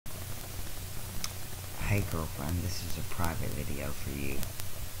Hey girlfriend, this is a private video for you.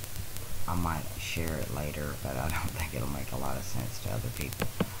 I might share it later, but I don't think it'll make a lot of sense to other people.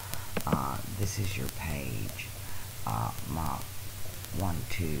 This is your page,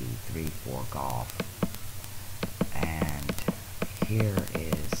 mach1234golf, and here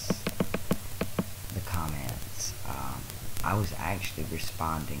is the comments. I was actually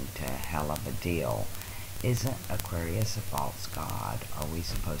responding to hell of a deal. Isn't Aquarius a false god? Are we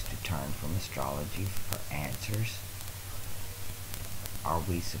supposed to turn from astrology for answers? Are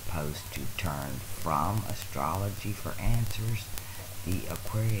we supposed to turn from astrology for answers? The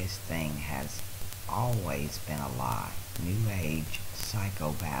Aquarius thing has always been a lie. New Age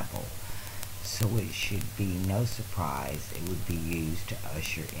psychobabble. So it should be no surprise it would be used to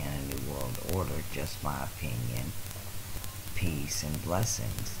usher in a new world order. Just my opinion. Peace and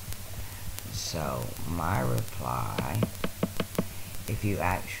blessings. So my reply, if you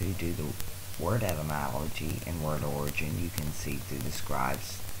actually do the word etymology and word origin, you can see through the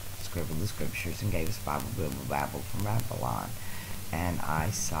scribes scribbled the scriptures and gave us Bible babbled from Babylon. And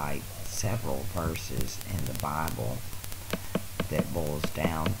I cite several verses in the Bible that boils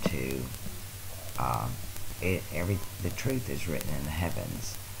down to the truth is written in the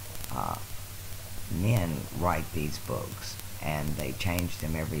heavens. Men write these books, and they change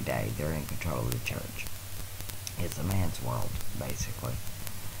them every day. They're in control of the church. It's a man's world, basically.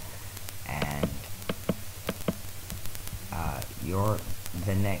 And your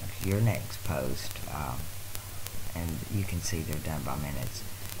next post, and you can see they're done by minutes.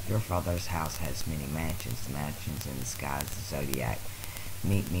 Your father's house has many mansions. The mansions in the skies, the zodiac.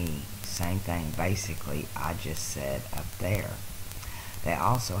 Meet me, same thing. Basically, I just said up there. They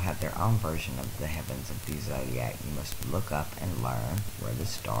also have their own version of the heavens of the zodiac. You must look up and learn where the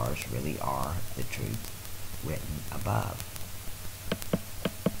stars really are, the truth written above.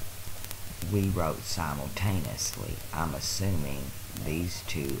 We wrote simultaneously. I'm assuming these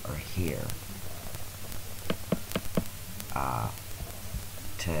two are here.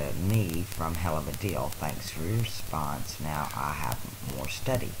 To me, from hell of a deal. Thanks for your response. Now I have more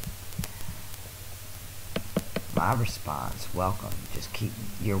study. My response,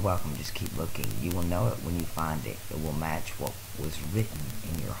 you're welcome, just keep looking. You will know it when you find it. It will match what was written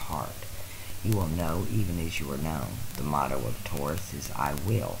in your heart. You will know even as you are known. The motto of Taurus is I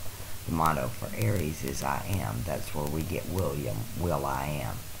will. The motto for Aries is I am. That's where we get William, will I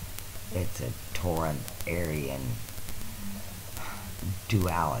am. It's a Tauran-Arian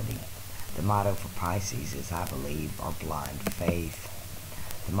duality. The motto for Pisces is I believe or blind faith.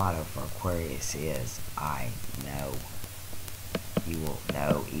 The motto for Aquarius is, I know. You will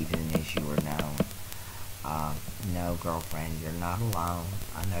know even as you are known. No, girlfriend, you're not alone.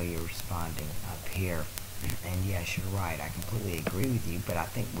 I know you're responding up here. And yes, you're right. I completely agree with you, but I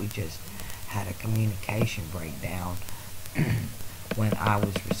think we just had a communication breakdown when I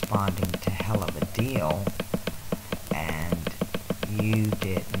was responding to hell of a deal, and you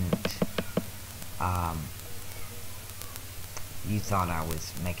didn't, you thought I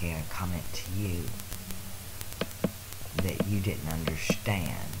was making a comment to you that you didn't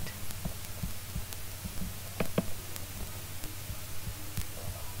understand.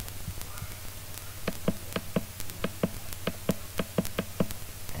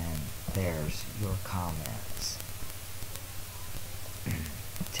 And there's your comments.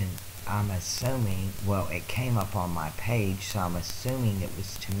 I'm assuming, well, it came up on my page, so I'm assuming it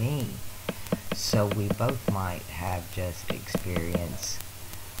was to me. So we both might have just experienced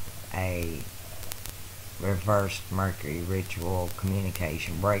a reversed Mercury ritual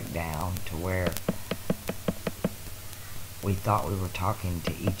communication breakdown to where we thought we were talking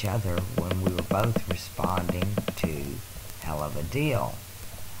to each other when we were both responding to hell of a deal.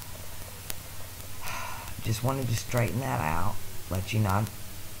 Just wanted to straighten that out, let you know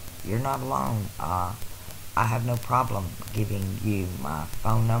you're not alone. I have no problem giving you my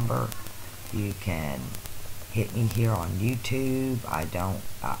phone number. You can hit me here on YouTube. I don't,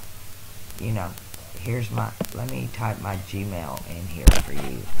 here's let me type my Gmail in here for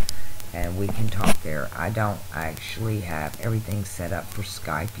you, and we can talk there. I don't actually have everything set up for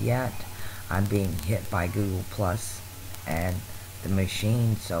Skype yet. I'm being hit by Google Plus and the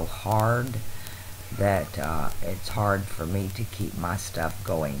machine so hard that it's hard for me to keep my stuff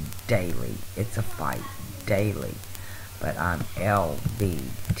going daily. It's a fight daily. But I'm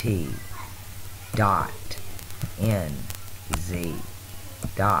lvt.nz.hwk.ns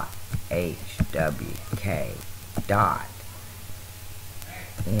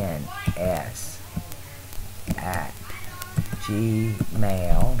at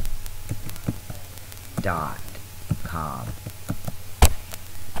gmail.com.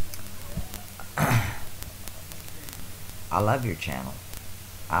 I love your channel.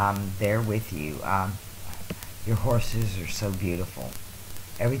 I'm there with you. Your horses are so beautiful.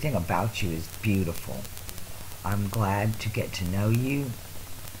 Everything about you is beautiful. I'm glad to get to know you.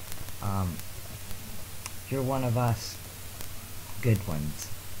 You're one of us good ones.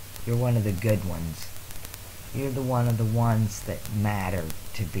 You're one of the good ones. You're the one of the ones that matter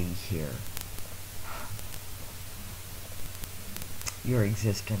to be here. Your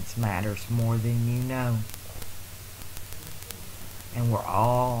existence matters more than you know. And we're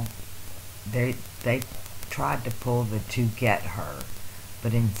all, they tried to pull the to get her,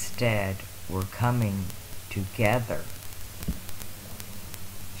 but instead we're coming together.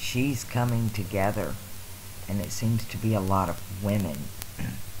 She's coming together, and it seems to be a lot of women.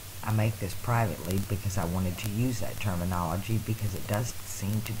 I make this privately because I wanted to use that terminology, because it does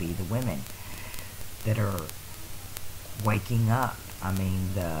seem to be the women that are waking up. I mean,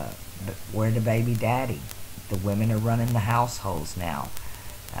 where the baby daddy? The women are running the households now.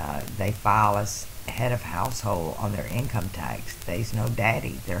 They file as head of household on their income tax. There's no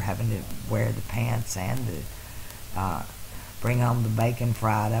daddy. They're having to wear the pants and bring home the bacon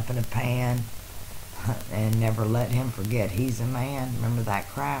fried up in a pan and never let him forget he's a man. Remember that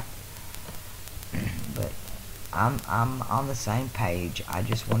crap? But I'm on the same page. I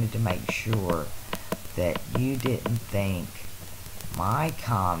just wanted to make sure that you didn't think my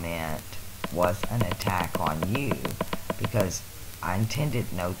comment was an attack on you, because I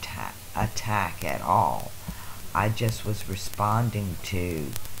intended no attack at all. I just was responding to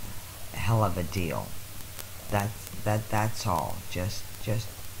a hell of a deal. That's all. Just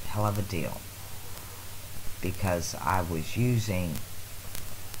hell of a deal. Because I was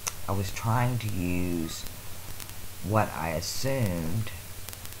trying to use what I assumed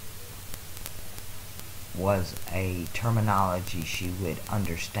was a terminology she would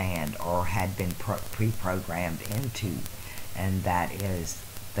understand or had been pre-programmed into, and that is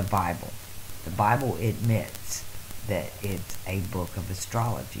the Bible. The Bible admits that it's a book of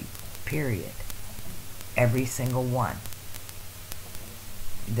astrology, period. Every single one.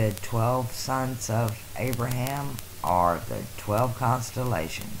 The 12 sons of Abraham are the 12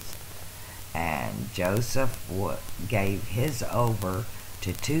 constellations, and Joseph gave his over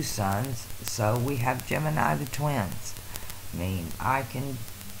to 2 sons, so we have Gemini the twins. I mean, I can,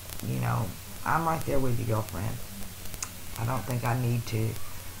 I'm right there with you, girlfriend. I don't think I need to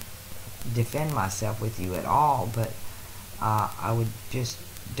defend myself with you at all, but I would just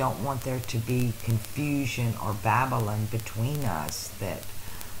don't want there to be confusion or babbling between us that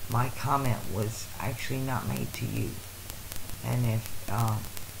my comment was actually not made to you. And if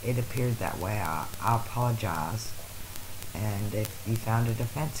it appeared that way, I apologize. And if you found it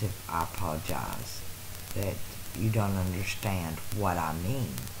offensive, I apologize that you don't understand what I mean,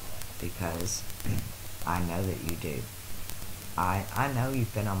 because I know that you do. I know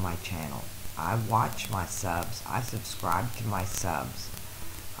you've been on my channel. I watch my subs. I subscribe to my subs.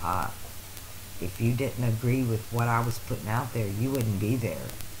 If you didn't agree with what I was putting out there, you wouldn't be there.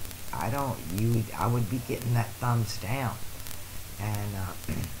 I would be getting that thumbs down. And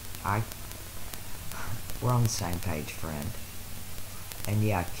we're on the same page, friend. And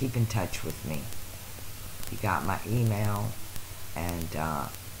yeah, keep in touch with me. You got my email, and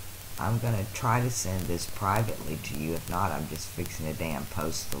I'm gonna try to send this privately to you. If not, I'm just fixing to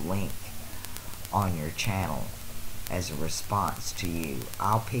post the link on your channel as a response to you.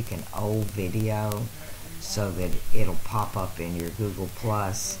 I'll pick an old video so that it'll pop up in your Google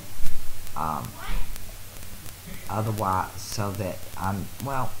Plus. Otherwise, so that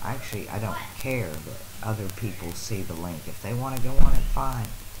actually I don't care that other people see the link. If they want to go on it, fine.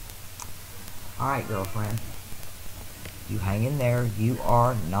 Alright, girlfriend, you hang in there. You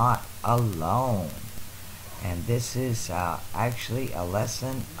are not alone. And this is actually a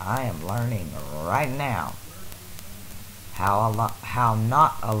lesson I am learning right now. How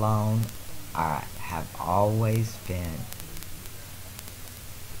not alone I have always been.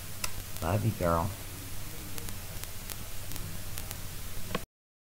 Love you, girl.